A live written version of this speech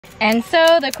And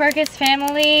so the Quercus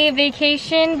family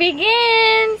vacation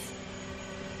begins!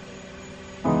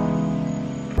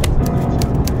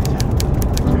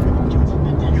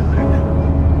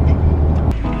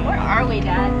 Where are we,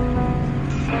 Dad?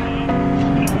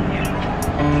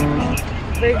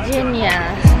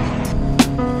 Virginia.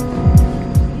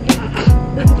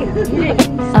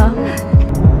 Oh.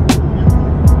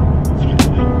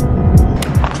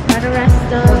 At a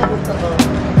restaurant.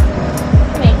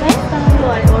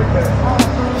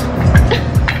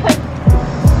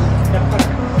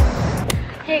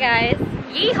 Hey guys,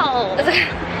 yeehaw!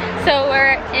 So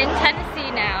we're in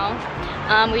Tennessee now.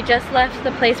 We just left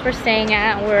the place we're staying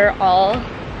at. We're all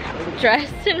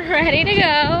dressed and ready to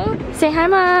go. Say hi,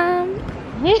 Mom.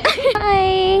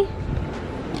 Hi.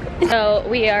 So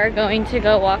we are going to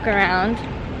go walk around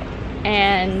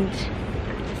and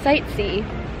sightsee.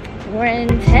 We're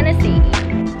in Tennessee.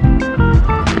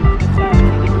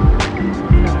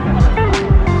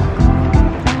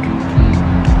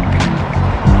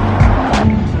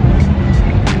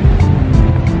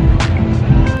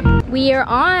 We are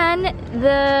on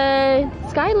the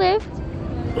sky lift.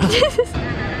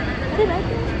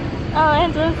 Oh,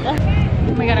 Angela.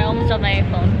 Oh my god, I almost dropped my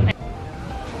phone.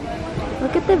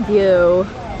 Look at the view.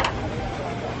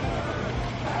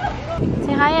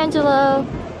 Say hi, Angelo.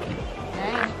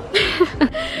 Hi.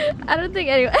 I don't think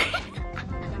anyone.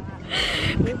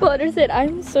 People understand.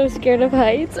 I'm so scared of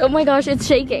heights. Oh my gosh, it's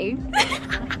shaking.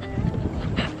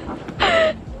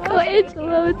 Oh,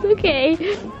 Angelo, it's okay.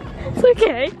 It's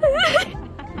okay.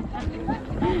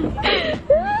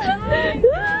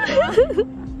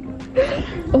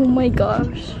 Oh my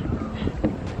gosh.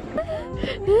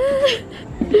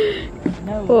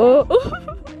 No. Oh.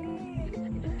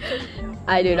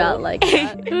 I do not like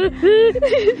that.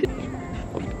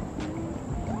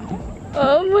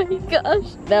 Oh my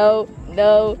gosh. No,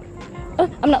 no.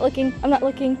 I'm not looking. I'm not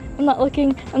looking. I'm not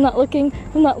looking. I'm not looking.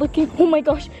 I'm not looking. Oh my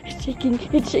gosh. It's shaking.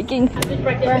 It's shaking.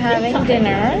 We're having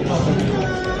dinner.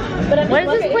 What is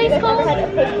this place called?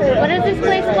 What is this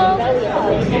place called?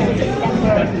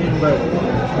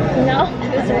 No,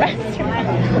 it's a restaurant.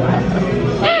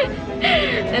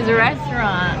 It's a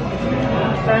restaurant.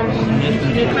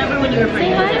 Remember when you were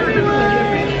pregnant? Say hi, everyone.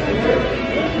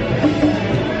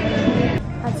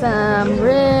 Got some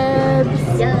ribs.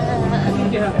 Yeah.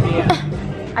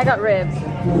 I got ribs.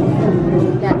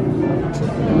 Got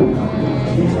chicken.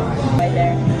 Right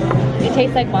there. It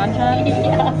tastes like banchan?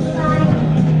 Yeah.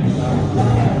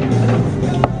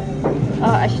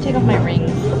 Oh, I should take off my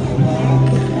rings.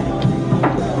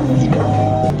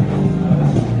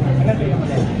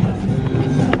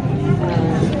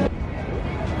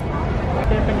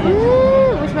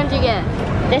 Ooh, which one did you get?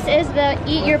 This is the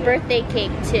Eat Your Birthday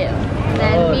Cake too.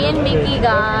 Then me and Mickey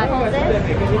got this.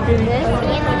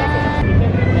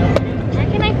 How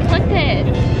can I flip it?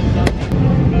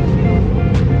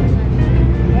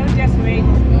 Oh, just wait.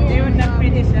 They will not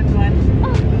finish that one.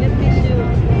 Oh, the tissue.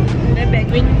 The bag.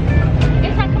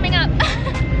 It's not coming up.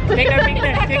 Take our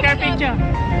picture. Take our picture.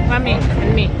 Mommy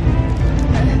and me.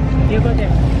 You go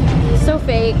there. So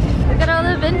fake. Look at all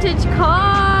the vintage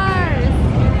cars.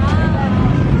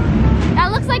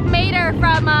 That looks like Mater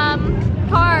from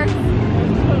Cars.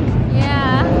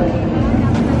 Yeah.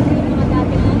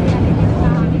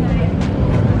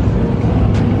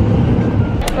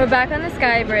 We're back on the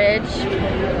sky bridge.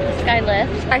 Sky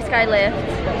lift. Sky lift.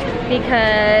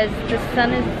 Because the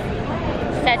sun is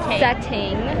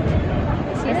setting.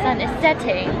 The sun is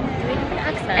setting.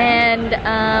 And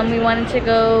we wanted to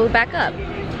go back up.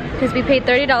 Because we paid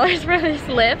 $30 for this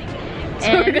lift. So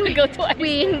and we're gonna go twice.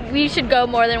 We should go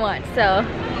more than once. So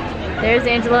there's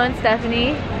Angelo and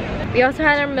Stephanie. We also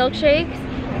had our milkshakes.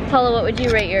 Paula, what would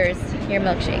you rate your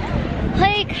milkshake?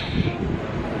 Like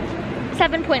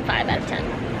 7.5 out of 10.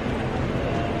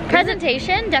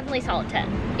 Presentation, definitely solid 10.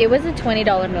 It was a $20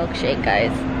 milkshake,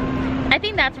 guys. I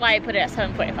think that's why I put it at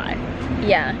 7.5.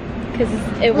 Yeah, because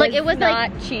it was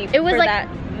not cheap. It was like that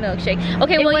milkshake.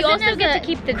 Okay, well you also get to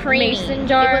keep the mason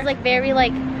jar. It was like very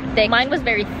thick. Mine was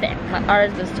very thick.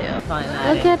 Ours was too.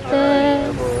 Look at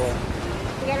this.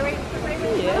 You gotta rate it right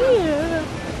here. Yeah.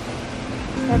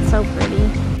 That's so pretty.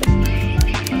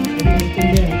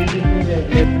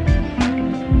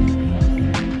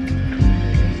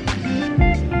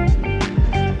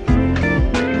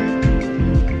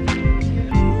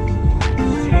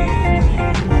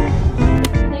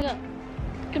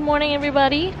 Good morning,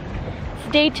 everybody. It's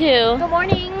day 2. Good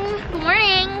morning. Good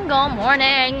morning. Good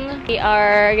morning. We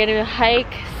are gonna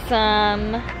hike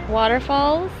some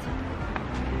waterfalls.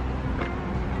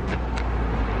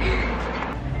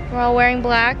 We're all wearing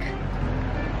black.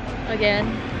 Again.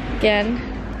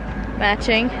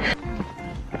 Matching.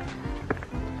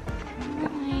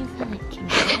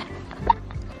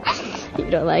 You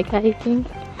don't like hiking?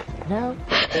 No.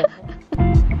 What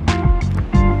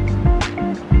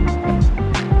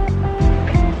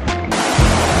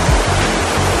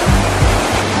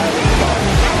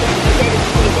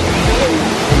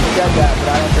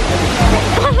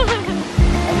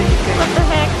the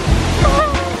heck?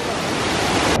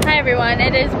 Hi everyone,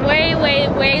 it is way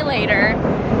later.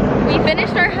 We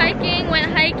finished our hiking,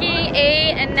 went hiking,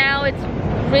 ate, and now it's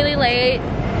really late.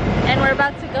 And we're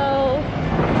about to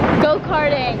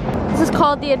go-karting. This is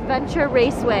called the Adventure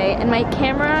Raceway, and my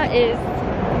camera is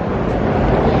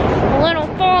a little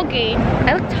foggy.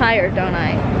 I look tired, don't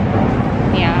I?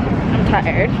 Yeah, I'm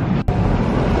tired.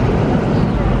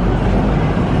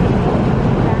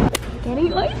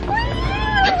 Getting ice cream!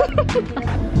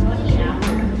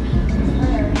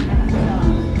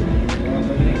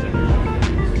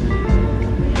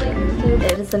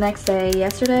 It is the next day.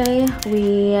 Yesterday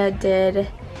we did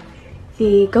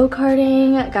the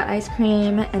go-karting, got ice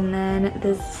cream, and then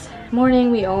this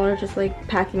morning we all are just like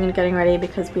packing and getting ready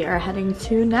because we are heading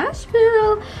to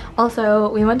Nashville.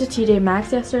 Also, we went to TJ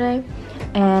Maxx yesterday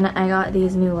and I got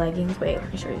these new leggings. Wait,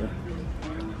 let me show you.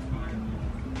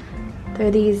 They're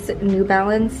these New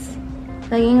Balance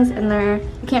leggings and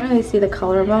you can't really see the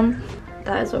color of them.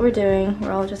 That is what we're doing.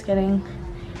 We're all just getting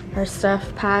our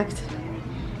stuff packed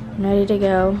and ready to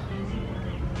go.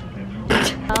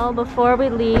 Well, before we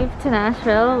leave to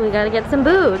Nashville, we gotta get some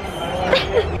boots.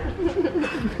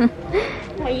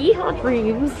 My yeehaw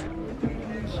dreams.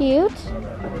 Cute.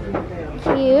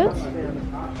 Cute.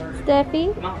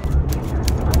 Steffi.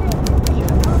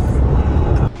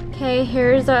 Okay,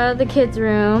 here's the kids'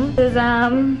 room. This is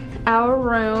our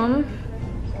room.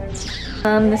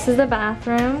 This is the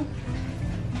bathroom.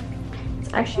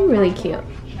 It's actually really cute.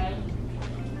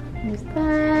 There's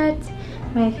that.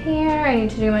 My hair, I need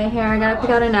to do my hair. I gotta pick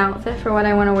out an outfit for what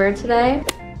I want to wear today.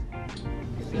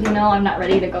 You know I'm not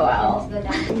ready to go out.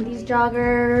 These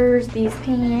joggers, these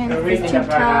pants, these tube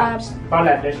tops.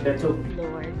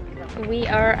 Lord. We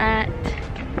are at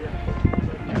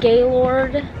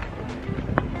Gaylord.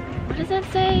 What does that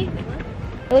say?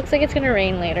 It looks like it's gonna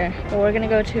rain later. But we're gonna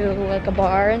go to like a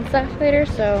bar and stuff later,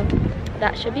 so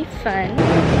that should be fun.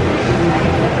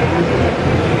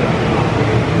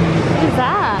 What is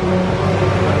that?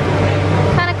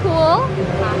 Kind of cool.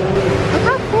 Look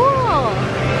how cool.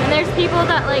 And there's people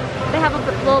that like, they have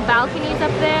little balconies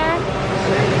up there.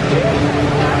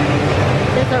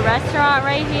 There's a restaurant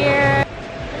right here.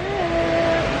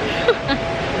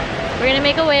 We're gonna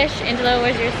make a wish. Angelo,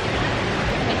 where's yours?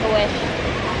 Make a wish.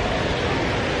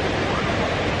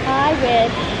 I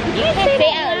wish. You say it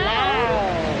out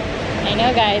loud. I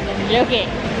know guys, I'm joking.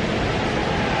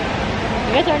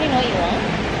 You guys already know what you want?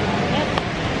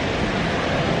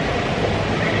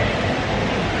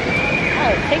 Oh,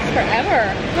 it takes forever.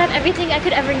 I have everything I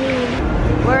could ever need.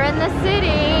 We're in the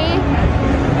city.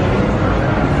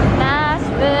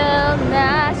 Nashville,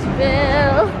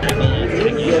 Nashville.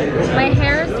 My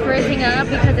hair is frizzing up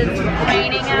because it's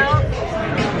raining out.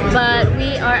 But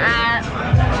we are at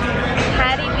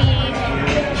Patty B's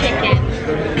Chicken.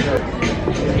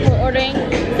 We're ordering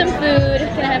some food,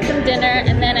 gonna have some dinner,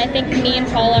 and then I think me and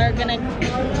Paula are gonna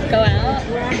go out.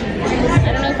 I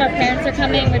don't know if our parents are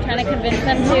coming. We're trying to convince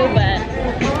them to, but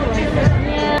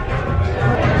yeah.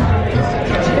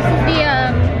 This is the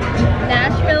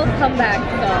Nashville comeback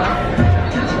sauce.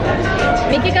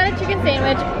 Mickey got a chicken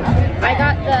sandwich. I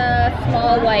got the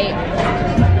small white.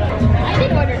 I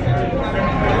did order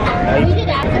some. We did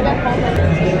ask. I got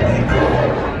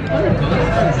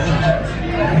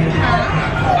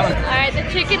Alright, the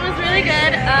chicken was really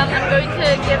good. I'm going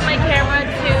to give my camera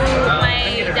to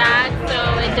my dad so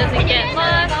it doesn't get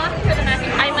lost.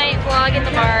 I might vlog in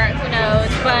the bar, who knows,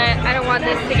 but I don't want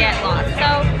this to get lost.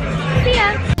 So, see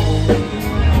ya!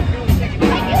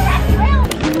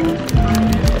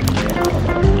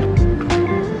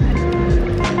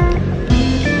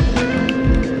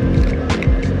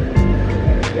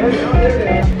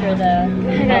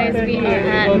 Hi guys, we are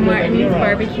at Martin's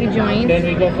barbecue joint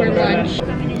for lunch.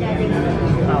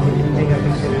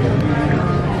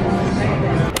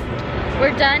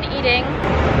 We're done eating.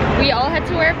 We all had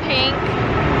to wear pink.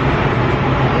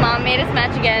 Mom made us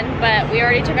match again, but we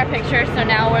already took our picture, so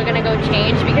now we're gonna go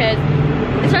change because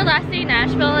it's our last day in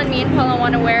Nashville and me and Paula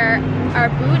want to wear our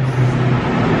boots.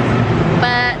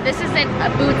 But this isn't a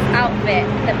boots outfit,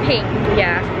 the pink.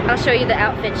 Yeah, I'll show you the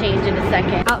outfit change in a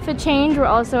second. Outfit change, we're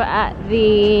also at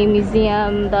the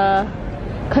museum, the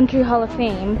Country Hall of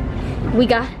Fame. We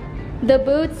got the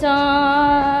boots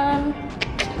on.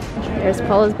 There's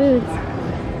Paula's boots.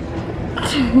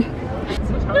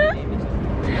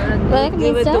 Look at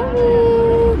me,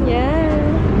 Zoe. Yeah.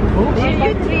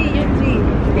 You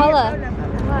three. Paula.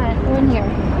 What? We're in here.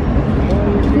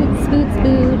 Boots.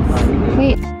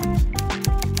 Wait.